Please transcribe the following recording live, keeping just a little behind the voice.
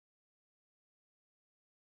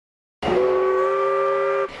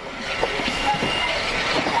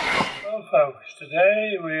folks,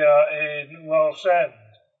 today we are in Wallsend,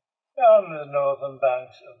 on the northern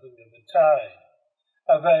banks of the River Tyne,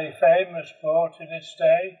 a very famous port in its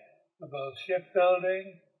day for both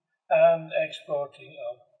shipbuilding and exporting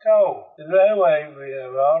of coal. The railway we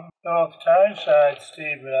are on, North Tyneside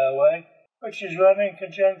Steam Railway, which is run in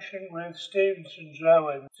conjunction with Stephenson's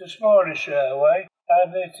Railway, the smallish railway,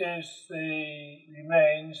 and it is the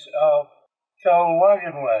remains of coal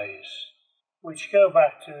wagonways, which go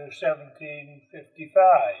back to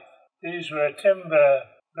 1755. These were timber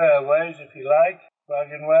railways, if you like,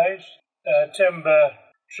 wagonways, timber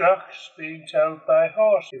trucks being towed by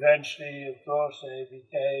horse. Eventually, of course, they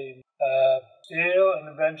became steel and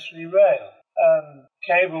eventually rail. And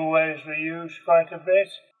cableways were used quite a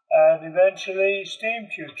bit, and eventually steam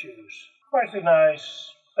choo-choos. Quite a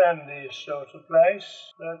nice, friendly sort of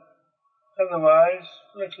place, but otherwise,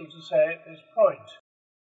 little to say at this point.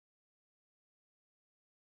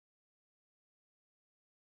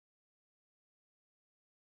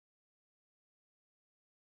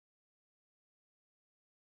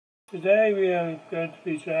 Today we are going to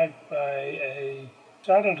be dragged by a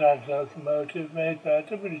saddle drag locomotive made by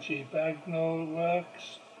W.G. Bagnall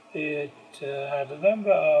Works. It had a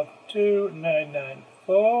number of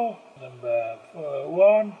 2994, number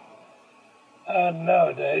 401, and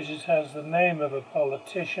nowadays it has the name of a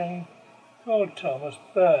politician called Thomas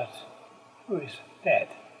Burt, who is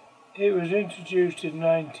dead. It was introduced in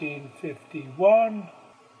 1951.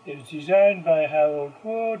 It was designed by Harold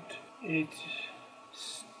Wood. It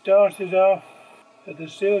started off at the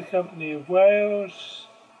Steel Company of Wales,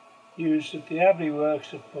 used at the Abbey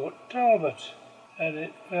Works of Port Talbot, and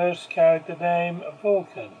it first carried the name of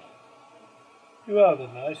Vulcan. It would be rather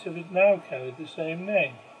nice if it now carried the same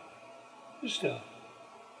name. But still,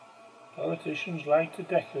 politicians like to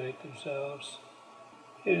decorate themselves.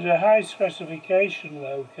 It was a high specification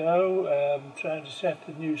loco, trying to set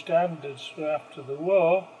the new standards for after the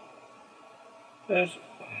war, but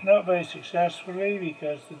not very successfully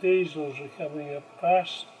because the diesels were coming up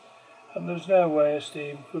fast and there was no way a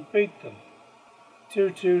steam could beat them.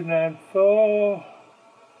 2294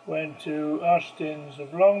 went to Austin's of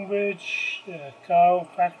Longbridge, a coal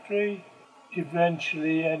factory.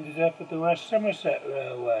 Eventually ended up at the West Somerset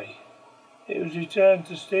Railway. It was returned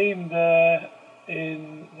to steam there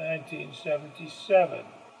in 1977.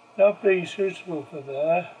 Not being suitable for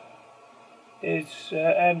there, it's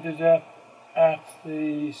ended up at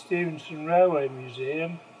the Stephenson Railway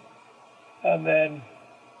Museum, and then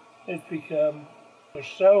it was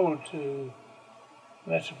sold to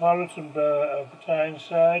Metropolitan borough of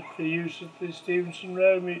Tyneside for use at the Stephenson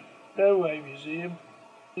Railway Museum.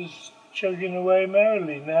 It's chugging away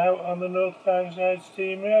merrily now on the North Tyneside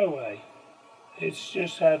Steam Railway. It's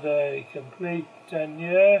just had a complete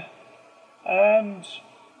tenure, and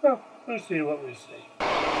well, we'll see what we see.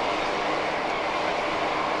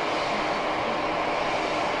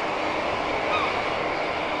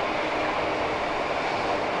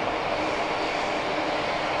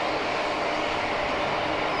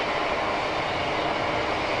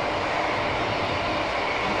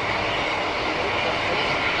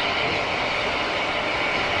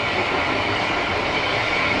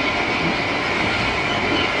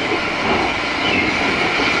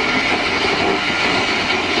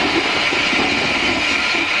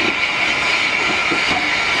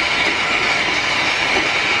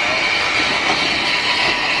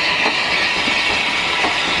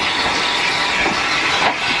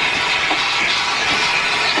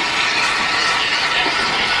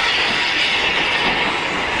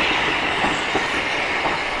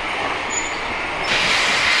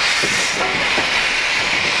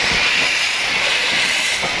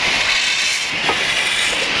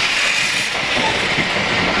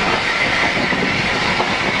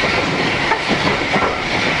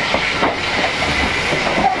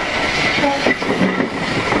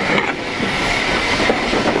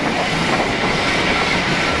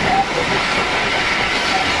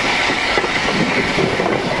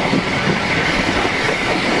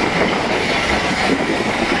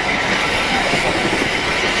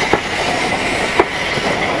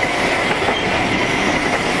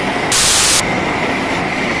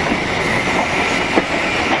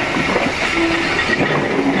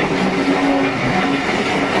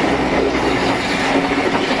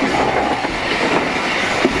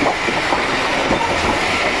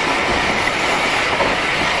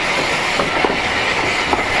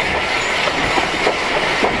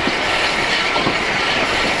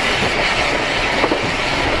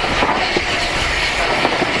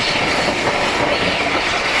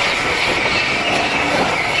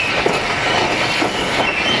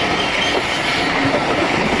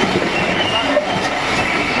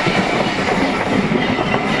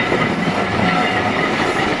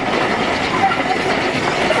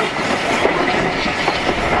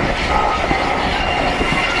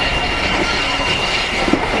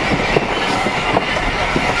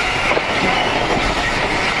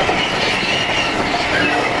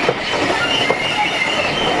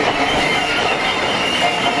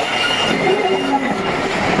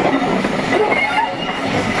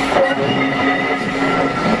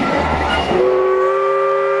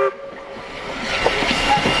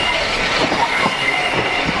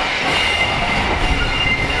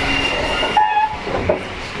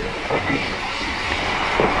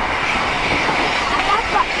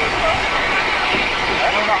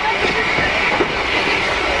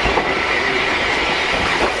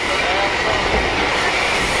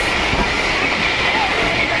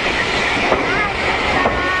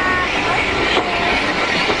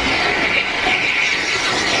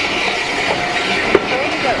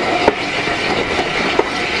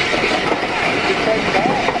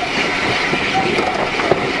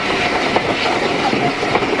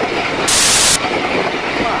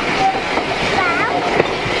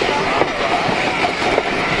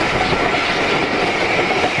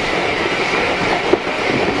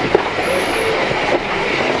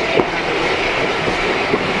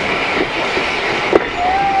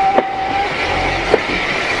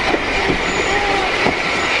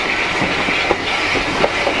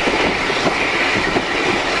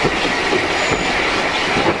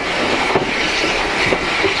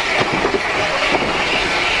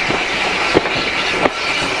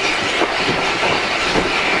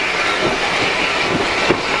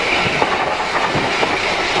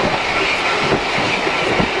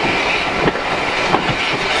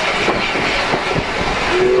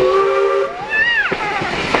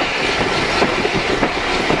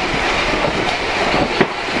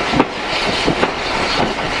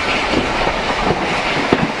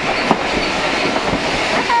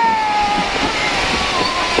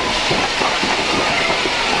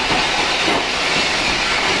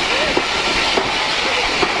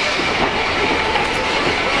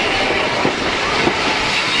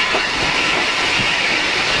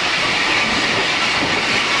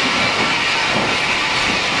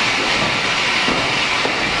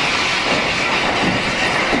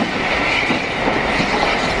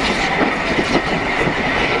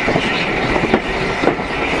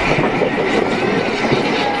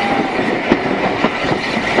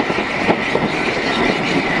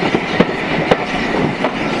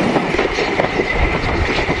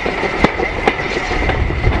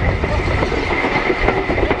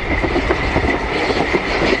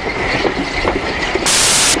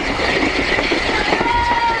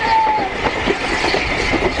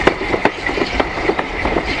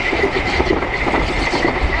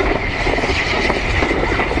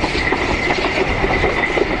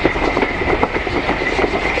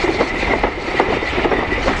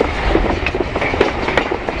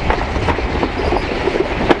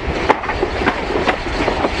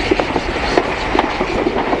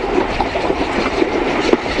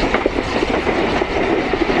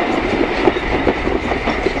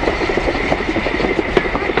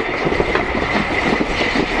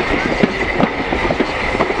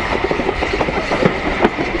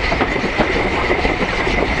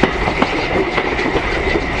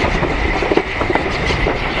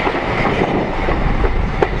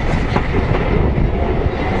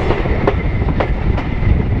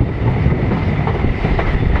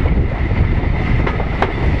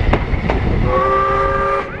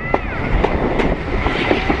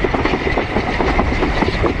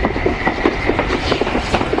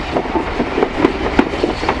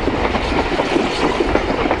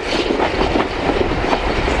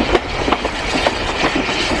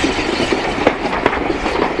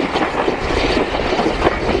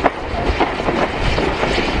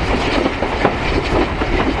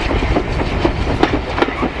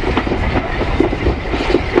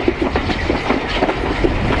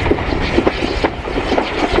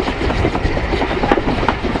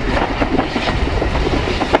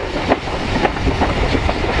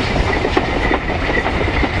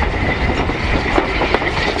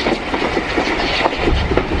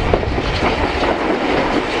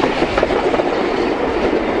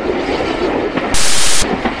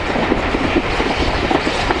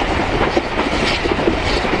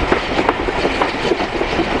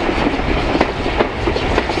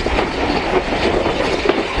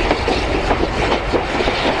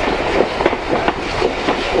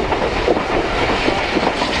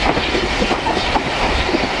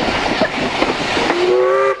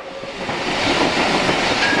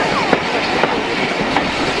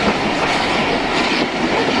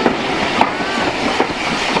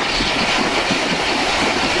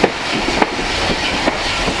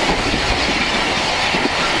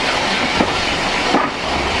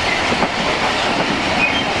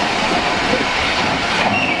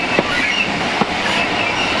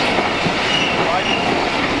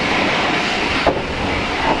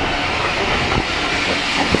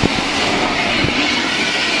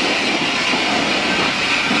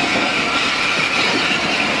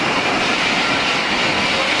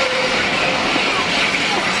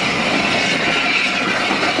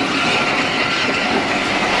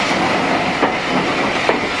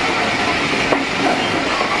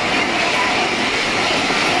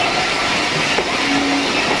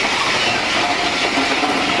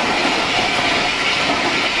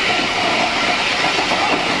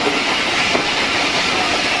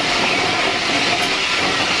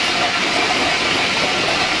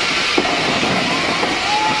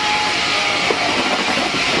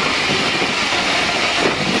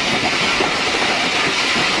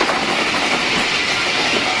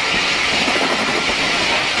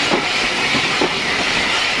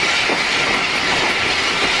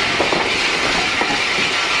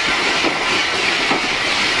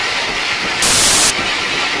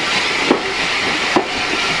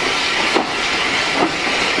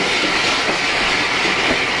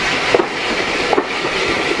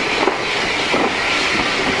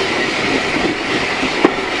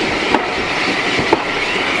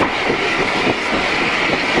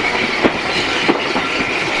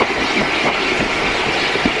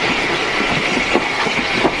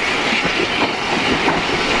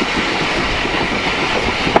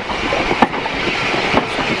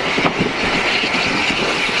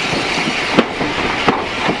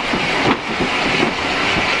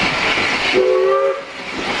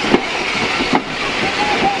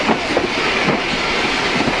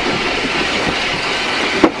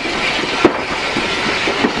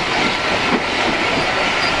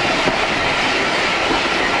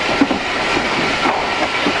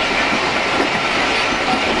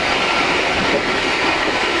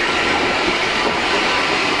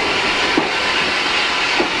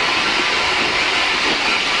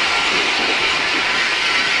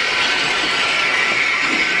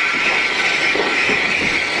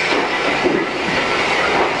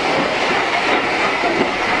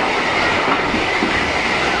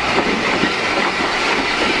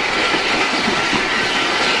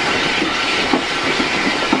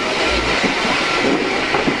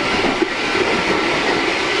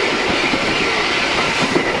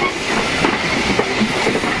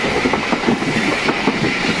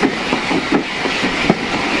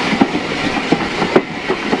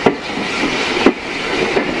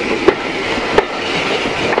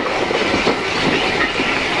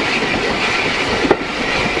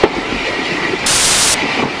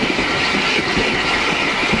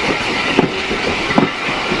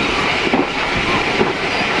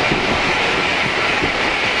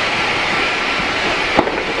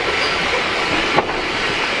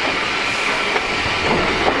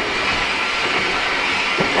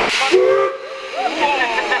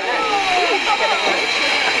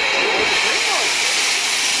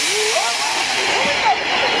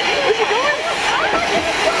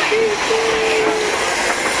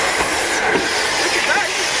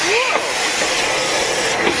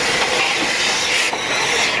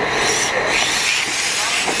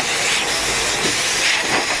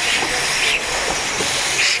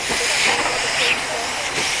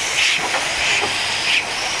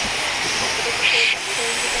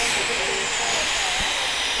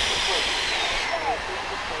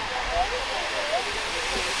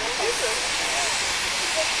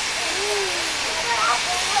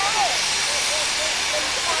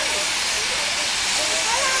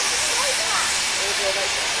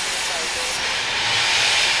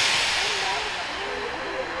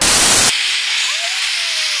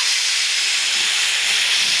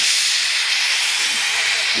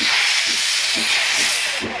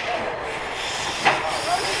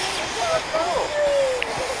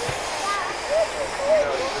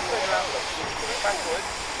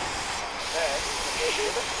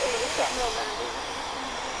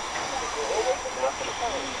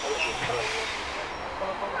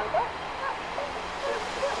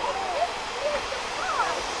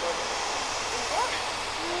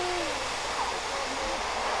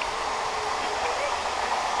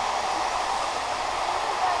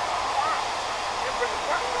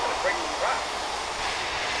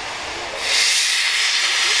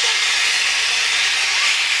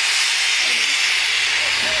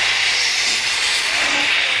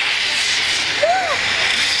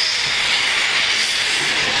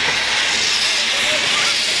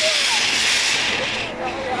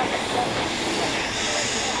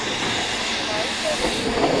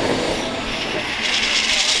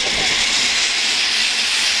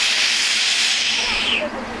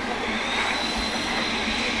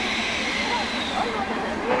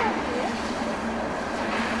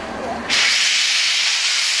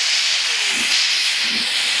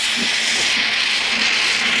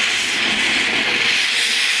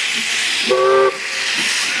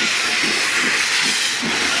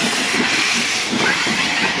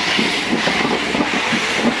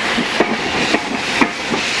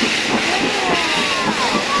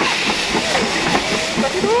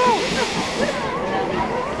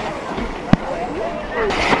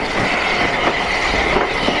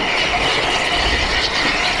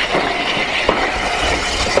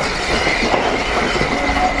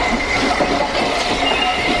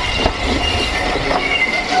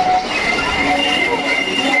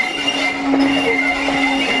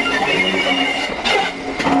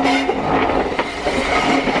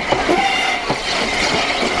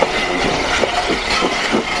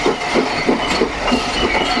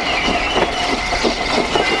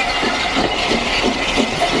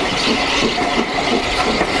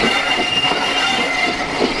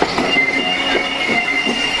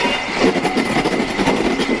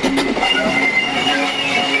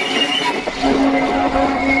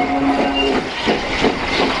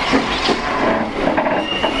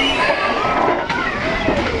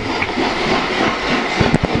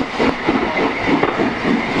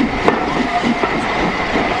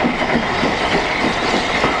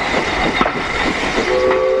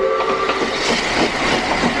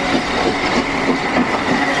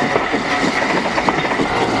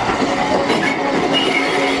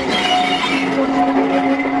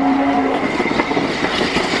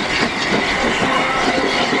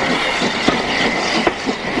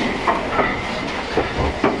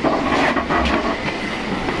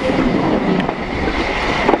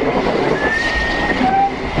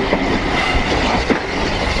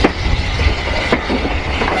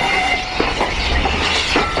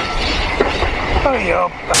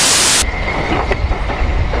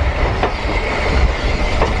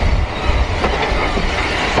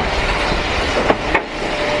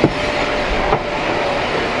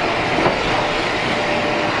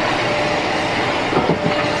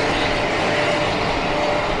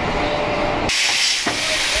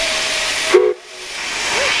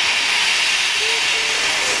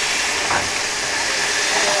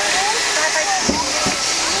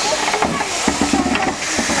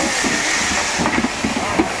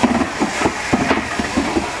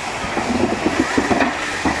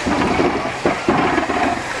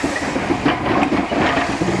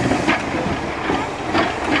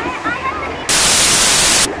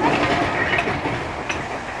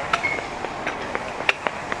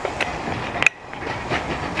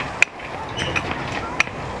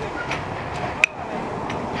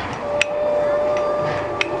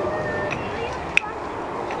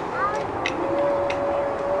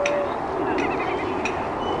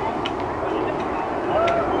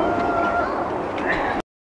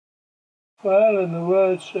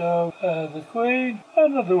 bites of the Queen,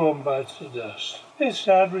 another one bites the dust. It's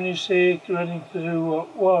sad when you see it running through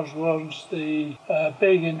what was once the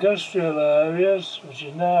big industrial areas, which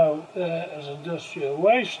are now there as industrial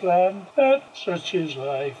wasteland, but such is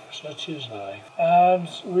life, such is life. And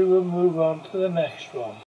we will move on to the next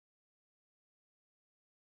one.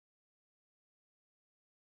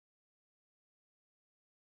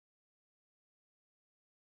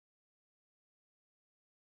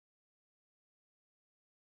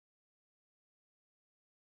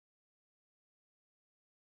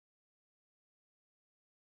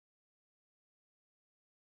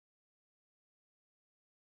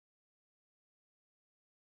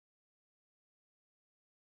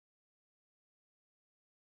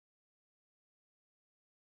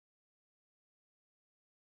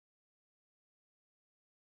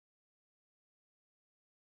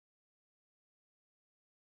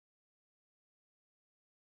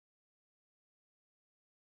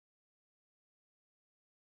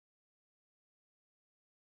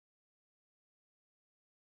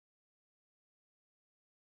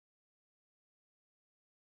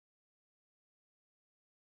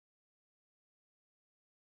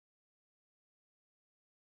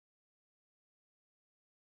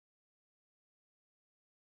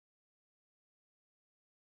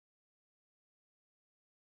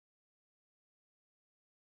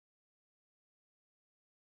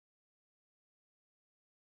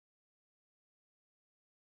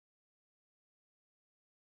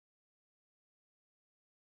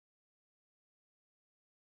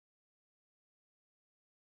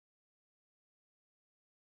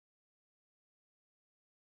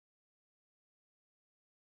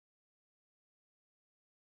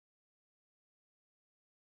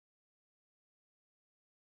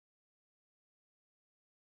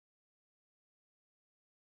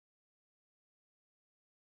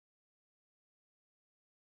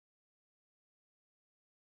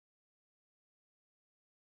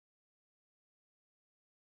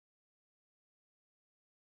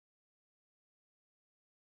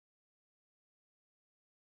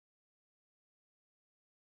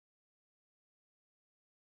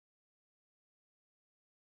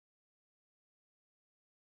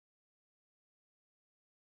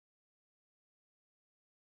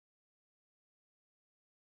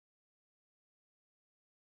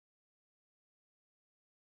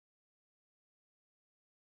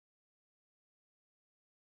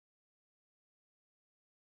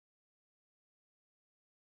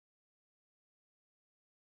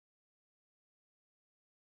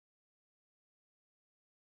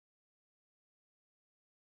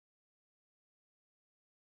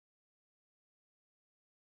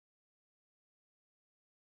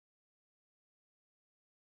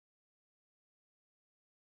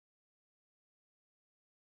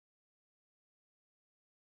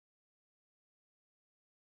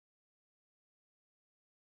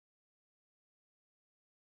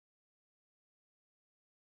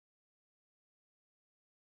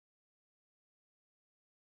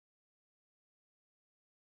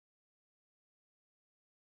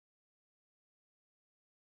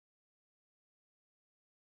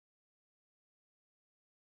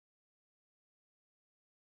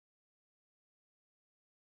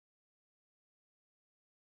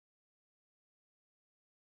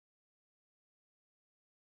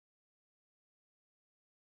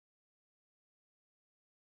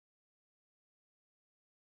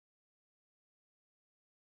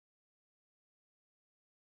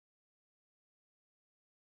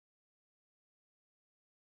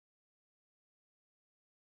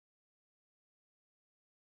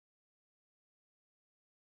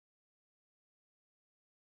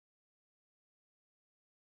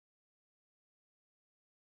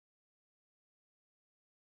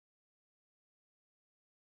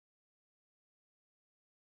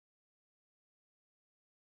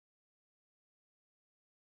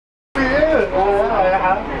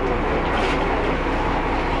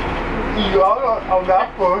 On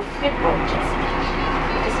that bus.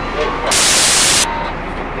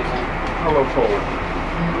 Hello, Paul.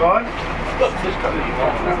 You right?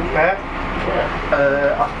 Okay.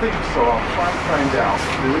 I think so. I'll try and find out.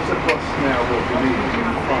 There is a bus now that we leave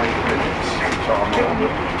in 5 minutes, which I'm on.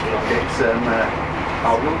 It's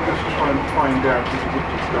I will just try and find out if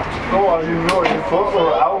it's got to be. Oh, I didn't know you thought so.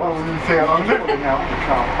 I wasn't saying I'm pulling out the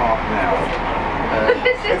car park now.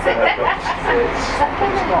 It's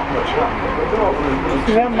not much happening.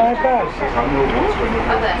 Is that my bag? I know what's going to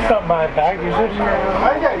happen. It's not my bag, is it?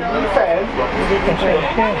 I get you said.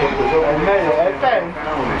 And then it then. Not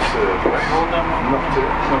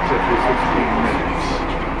every 15 minutes.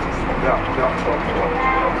 That's what.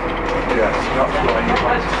 Yes, that's why you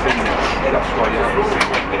haven't seen it. That's why you haven't seen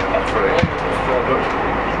it being free.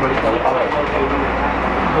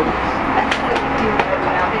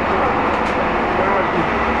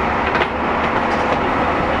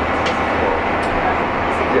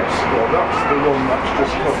 Yes, well that's the one that's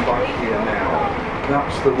just come back here now.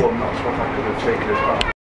 That's the one, that's what I could have taken it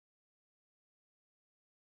back.